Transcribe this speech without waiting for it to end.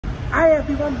Hey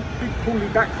everyone, Big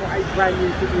Pauly back for a brand new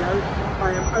video.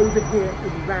 I am over here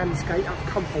in Ramsgate. I've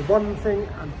come for one thing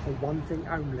and for one thing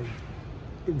only.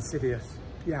 Insidious.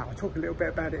 Yeah, I'll talk a little bit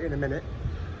about it in a minute.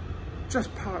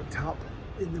 Just parked up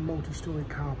in the multi-storey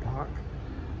car park.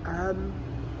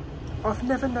 I've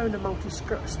never known a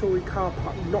multi-storey car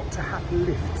park not to have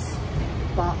lifts,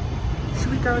 but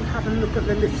should we go and have a look at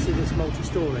the lifts in this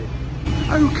multi-storey?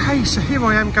 Okay, so here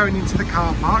I am going into the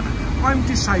car park. I'm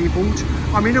disabled,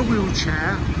 I'm in a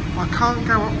wheelchair, I can't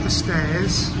go up the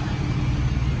stairs.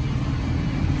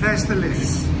 There's the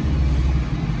lifts.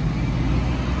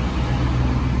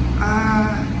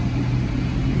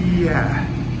 Yeah,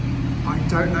 I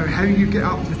don't know how you get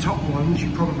up the top ones,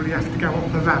 you probably have to go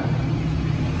up the ramp.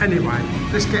 Anyway,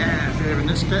 let's get out of here and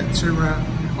let's get to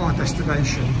our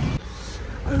destination.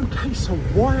 Okay, so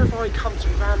why have I come to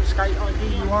Ramsgate, I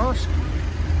hear you ask?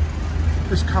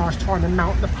 This car's trying to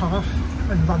mount the path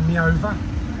and run me over.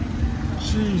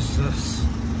 Jesus.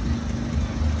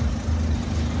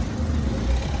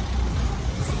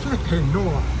 Flipping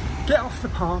Nora. Get off the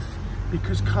path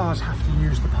because cars have to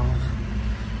use the path.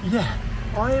 Yeah,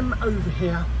 I am over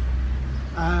here.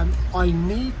 I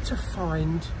need to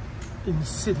find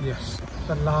Insidious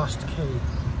The Last Key.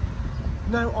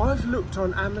 Now, I've looked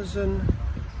on Amazon,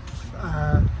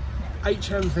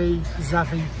 HMV,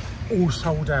 Zavvi, all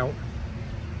sold out.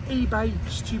 eBay,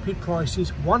 stupid prices,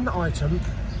 one item,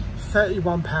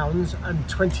 £31 and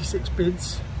 26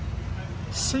 bids.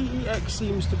 CEX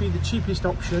seems to be the cheapest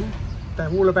option. They're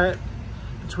all about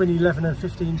between £11 and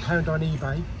 £15 on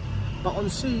eBay. But on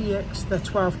CEX, they're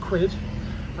 12 quid.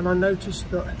 And I noticed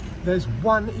that there's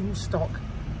one in stock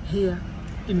here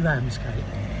in Ramsgate.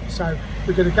 So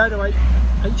we're going to go to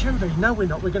HMV. No, we're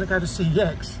not. We're going to go to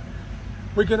CEX.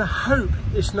 We're going to hope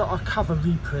it's not a cover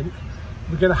reprint.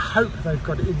 We're going to hope they've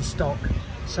got it in stock.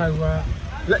 So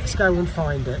let's go and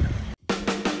find it.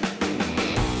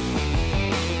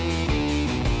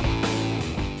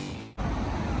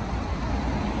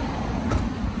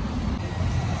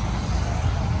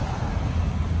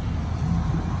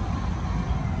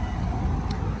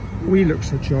 Oh, he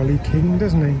looks a jolly king,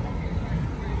 doesn't he?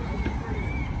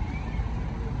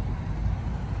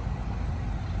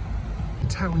 The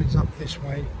town is up this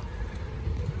way.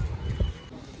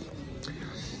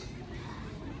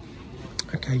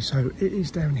 Okay, so it is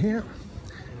down here,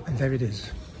 and there it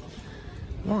is.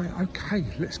 Right, okay,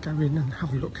 let's go in and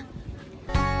have a look.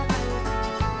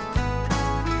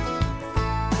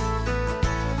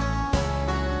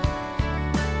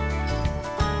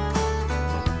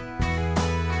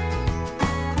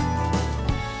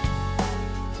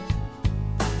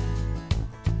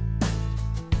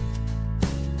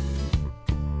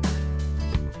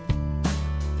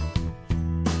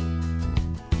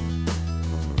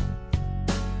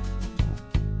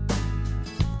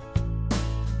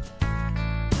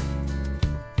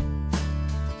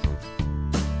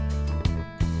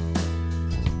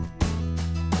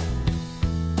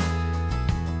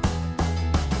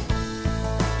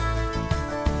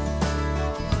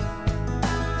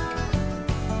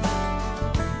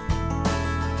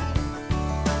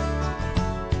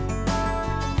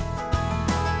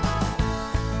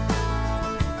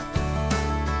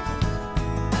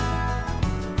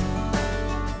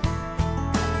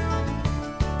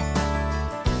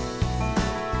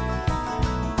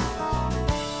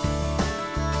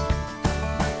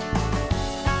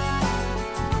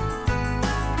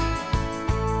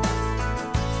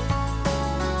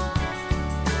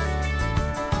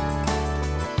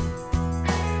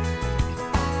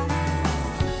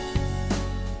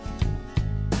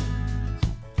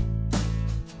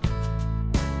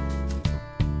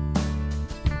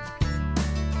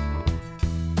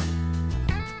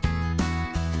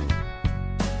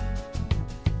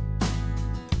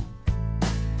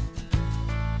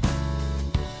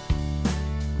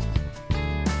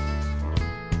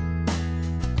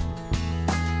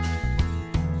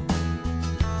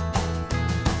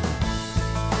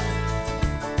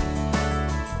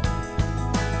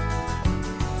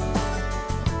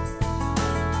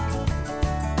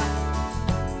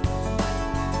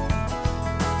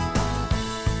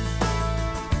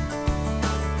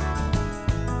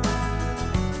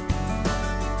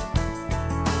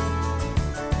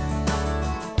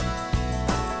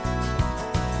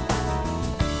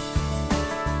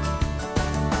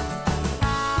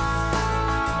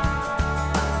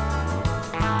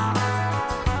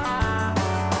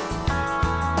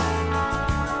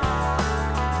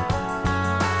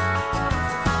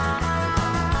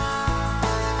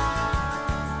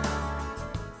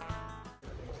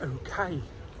 Okay,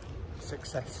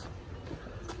 success.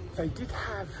 They did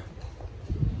have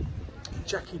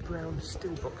Jackie Brown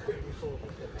Steelbook,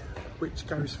 which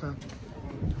goes for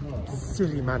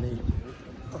silly money.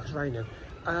 Oh, it's raining.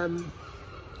 On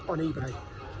eBay,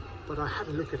 but I had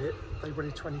a look at it. They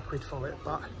wanted 20 quid for it,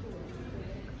 but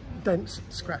dents,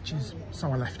 scratches,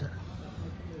 so I left it.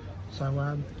 So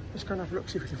let's go and have a look,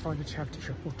 see if we can find a charity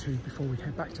shop or two before we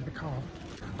head back to the car.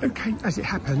 Okay, as it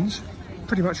happens,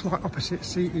 pretty much right opposite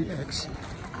CEX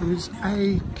is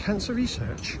a cancer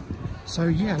research. So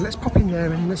yeah, let's pop in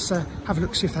there and let's have a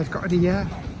look, see if they've got any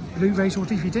Blu-rays or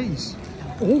DVDs.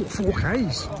 Oh,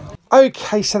 4Ks.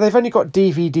 Okay, so they've only got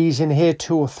DVDs in here,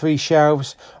 2 or 3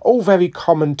 shelves, all very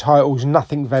common titles,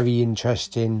 nothing very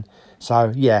interesting.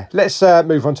 So yeah, let's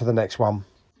move on to the next one.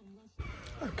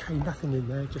 Okay, nothing in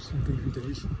there, just some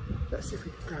DVDs. Let's see if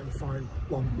we can go and find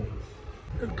one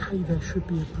more. Okay, there should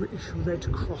be a British Red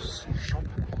Cross shop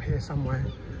up here somewhere,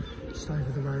 just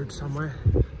over the road somewhere.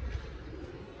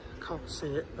 Can't see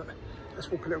it, but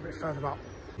let's walk a little bit further up.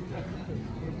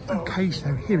 Okay,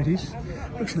 so here it is.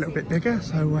 Looks a little bit bigger,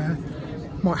 so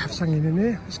might have something in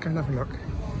there. Let's go and have a look.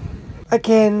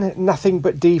 Again, nothing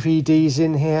but DVDs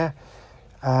in here.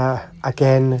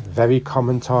 Again, very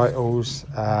common titles.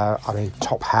 I mean,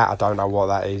 Top Hat, I don't know what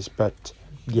that is, but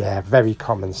yeah, very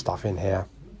common stuff in here.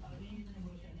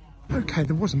 Okay,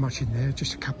 there wasn't much in there,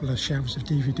 just a couple of shelves of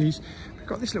DVDs. We've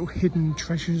got this little Hidden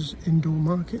Treasures indoor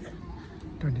market.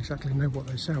 Don't exactly know what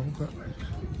they sell, but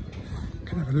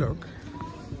can have a look.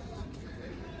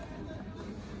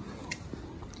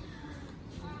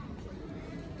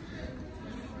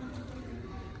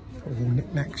 All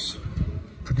knickknacks,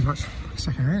 pretty much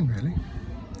second hand really.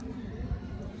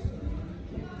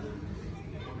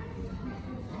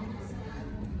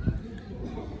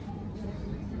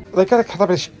 They've got a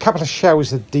couple of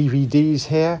shelves of DVDs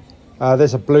here.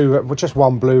 There's a Blu-ray, well, just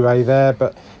one Blu-ray there,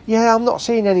 but yeah, I'm not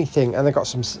seeing anything. And they've got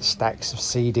some stacks of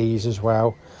CDs as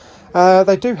well.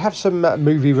 They do have some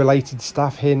movie-related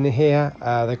stuff in here.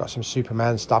 They've got some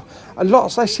Superman stuff.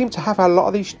 They seem to have a lot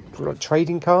of these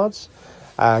trading cards.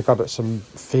 Got some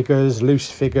figures, loose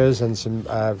figures, and some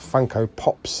Funko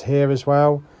Pops here as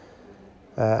well.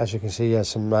 As you can see,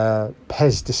 some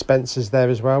Pez dispensers there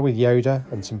as well with Yoda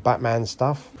and some Batman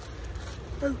stuff.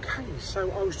 Okay, so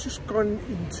I was just gone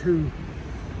into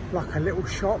like a little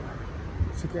shop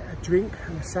to get a drink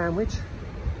and a sandwich.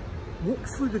 Walked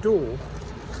through the door,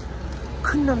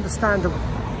 couldn't understand them.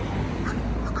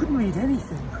 I couldn't read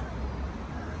anything.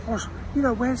 I was, you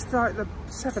know, where's the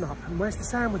 7-Up and where's the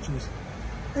sandwiches?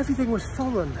 Everything was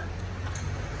foreign.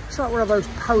 It's like one of those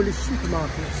Polish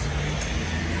supermarkets.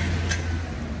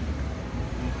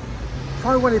 If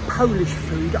I wanted Polish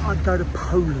food, I'd go to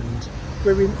Poland.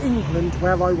 We're in England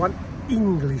where I want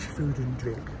English food and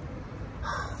drink.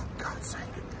 Oh, for God's sake.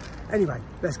 Anyway,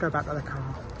 let's go back to the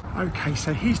car. Okay,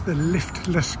 so here's the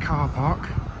liftless car park.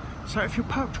 So if you're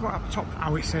parked right up top,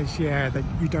 oh, it says, yeah, that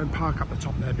you don't park up the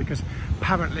top there because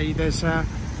apparently there's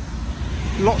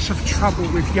lots of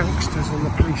trouble with youngsters and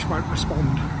the police won't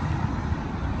respond.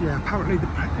 Yeah, apparently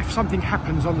if something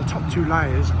happens on the top 2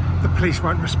 layers, the police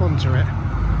won't respond to it.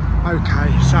 Okay,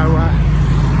 so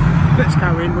let's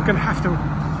go in. We're going to have to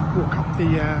walk up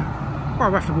the,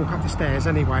 well, we'll have to walk up the stairs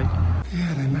anyway.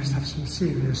 Yeah, they must have some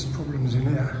serious problems in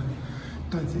here.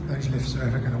 Don't think those lifts are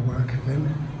ever going to work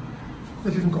again.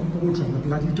 They've even got boards on the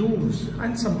bloody doors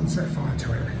and someone set fire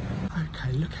to it.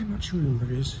 Okay, look how much room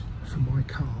there is for my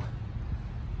car.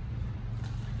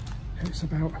 It's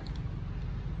about,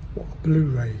 what, a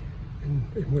Blu-ray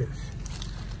in width.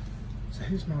 So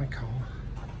here's my car.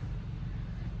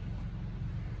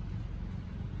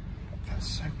 That's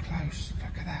so close,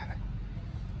 look at that.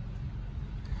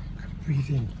 Gotta breathe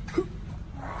in.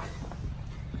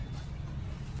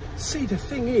 See, the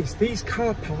thing is, these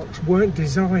car parks weren't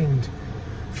designed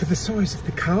for the size of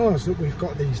the cars that we've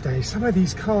got these days. Some of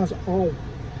these cars are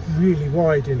really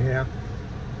wide in here.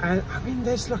 And I mean,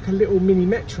 there's like a little mini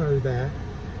metro there,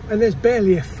 and there's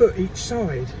barely a foot each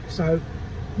side. So,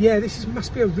 yeah,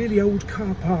 must be a really old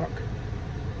car park.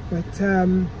 But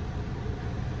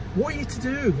what are you to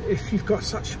do if you've got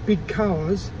such big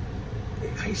cars?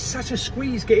 It's such a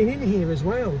squeeze getting in here as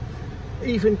well,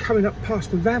 even coming up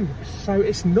past the ramps. So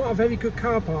it's not a very good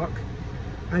car park,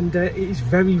 and it is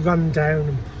very run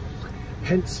down.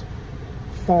 Hence,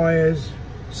 fires,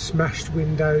 smashed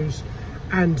windows.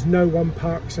 And no one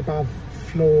parks above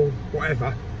floor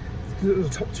whatever, the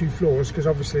top 2 floors, because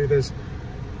obviously there's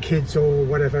kids or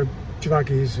whatever,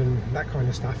 druggies and that kind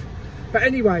of stuff. But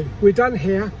anyway, we're done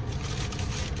here.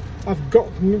 I've got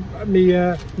me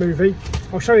movie.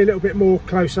 I'll show you a little bit more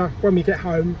closer when we get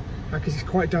home, because it's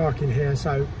quite dark in here.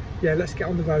 So yeah, let's get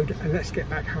on the road and let's get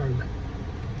back home.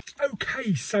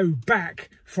 Okay, so back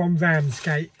from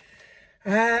Ramsgate.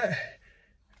 Ramsgate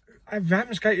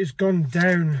has gone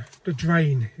down the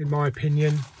drain, in my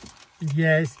opinion.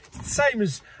 Yeah, it's the same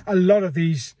as a lot of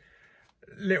these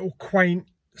little quaint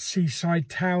seaside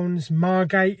towns.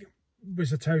 Margate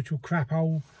was a total crap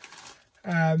hole.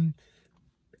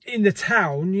 In the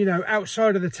town, you know,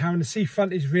 outside of the town, the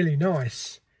seafront is really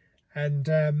nice.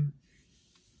 And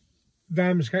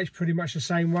Ramsgate's pretty much the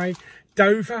same way.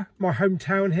 Dover, my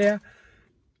hometown here,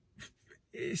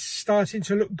 it's starting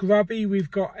to look grubby.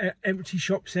 We've got empty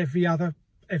shops every other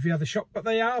shop, but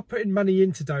they are putting money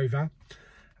into Dover.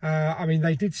 I mean,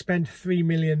 they did spend £3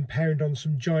 million on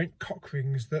some giant cock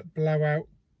rings that blow out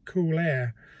cool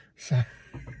air. So,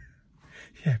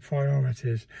 yeah,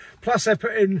 priorities. Plus, they're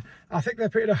putting, I think they're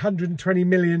putting £120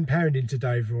 million into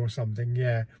Dover or something.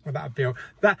 Yeah, well,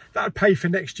 that'd pay for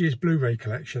next year's Blu-ray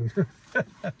collection.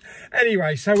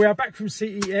 Anyway, so we are back from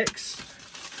CEX.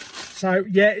 So,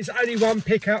 yeah, it's only one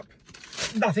pickup.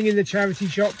 Nothing in the charity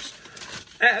shops.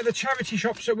 At the charity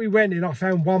shops that we went in, I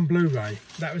found one Blu-ray.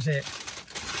 That was it.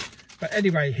 But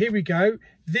anyway, here we go.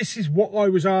 This is what I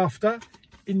was after.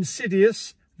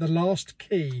 Insidious The Last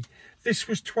Key. This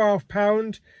was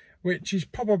 £12, which is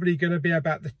probably going to be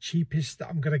about the cheapest that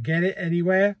I'm going to get it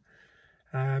anywhere.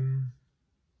 I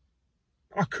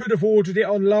could have ordered it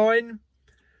online,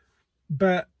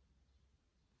 but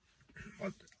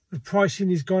the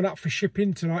pricing has gone up for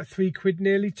shipping to like £3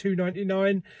 nearly,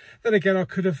 £2.99. Then again, I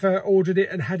could have ordered it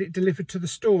and had it delivered to the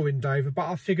store in Dover, but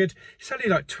I figured it's only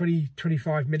like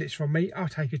 20-25 minutes from me. I'll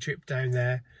take a trip down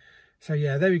there. So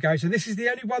yeah, there we go. So this is the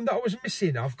only one that I was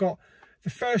missing. I've got the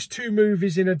first two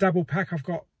movies in a double pack. I've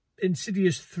got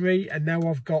Insidious 3 and now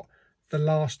I've got The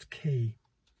Last Key.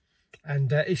 And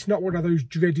it's not one of those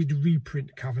dreaded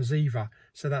reprint covers either.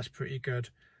 So that's pretty good.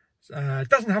 It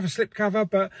doesn't have a slipcover,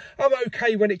 but I'm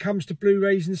okay when it comes to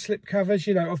Blu-rays and slipcovers.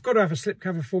 You know, I've got to have a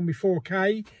slipcover for me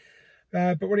 4K.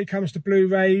 But when it comes to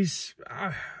Blu-rays,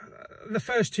 the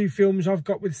first two films I've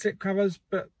got with slipcovers,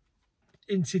 but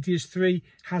Insidious 3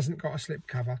 hasn't got a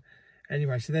slipcover.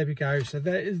 Anyway, so there we go. So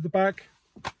there is the back.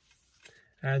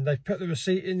 And they've put the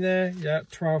receipt in there. Yeah,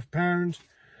 £12.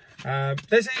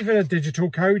 There's even a digital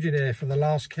code in here for The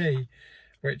Last Key,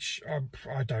 which I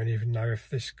don't even know if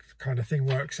this kind of thing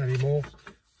works anymore.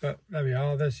 But there we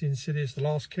are. There's the Insidious The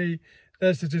Last Key.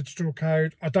 There's the digital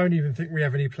code. I don't even think we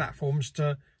have any platforms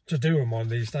to do them on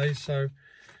these days, so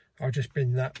I'll just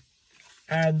bin that.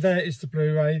 And there is the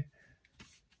Blu-ray.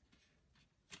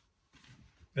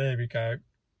 There we go.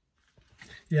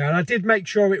 Yeah, and I did make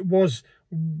sure it was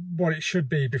what it should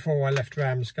be before I left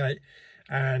Ramsgate.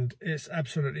 And it's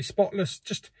absolutely spotless.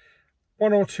 Just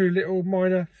one or two little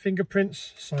minor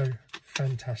fingerprints. So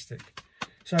fantastic.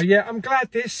 So yeah, I'm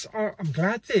glad this what? I'm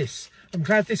glad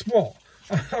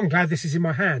this is in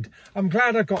my hand. I'm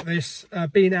glad I got this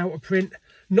being out of print,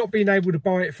 not being able to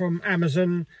buy it from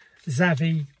Amazon,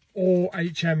 Zavvi or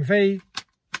HMV.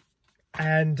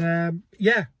 And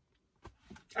yeah,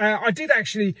 I did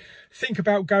actually think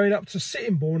about going up to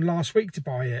Sittingbourne last week to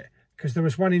buy it, because there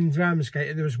was one in Ramsgate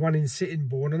and there was one in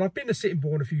Sittingbourne, and I've been to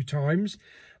Sittingbourne a few times.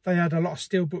 They had a lot of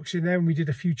steelbooks in there and we did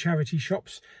a few charity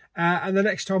shops. And the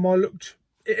next time I looked,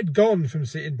 it had gone from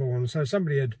Sittingbourne, so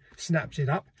somebody had snapped it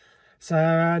up.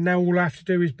 So now all I have to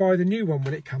do is buy the new one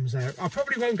when it comes out. I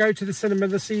probably won't go to the cinema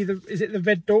to see the, is it the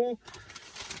Red Door?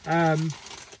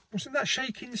 Wasn't that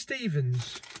Shaking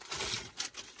Stevens?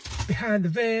 Behind the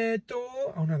Red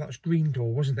Door? Oh no, that was Green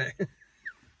Door, wasn't it?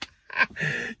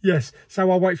 Yes,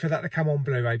 so I'll wait for that to come on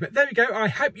Blu-ray. But there we go. I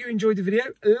hope you enjoyed the video.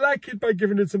 Like it by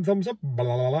giving it some thumbs up. Blah,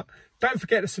 blah, blah. Don't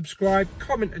forget to subscribe,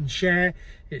 comment and share.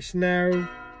 It's now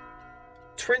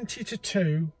 20 to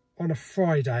 2 on a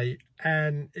Friday,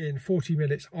 and in 40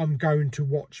 minutes I'm going to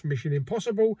watch Mission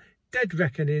Impossible Dead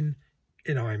Reckoning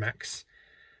in IMAX.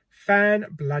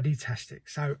 Fan-bloody-tastic.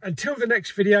 So until the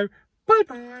next video,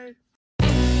 bye-bye.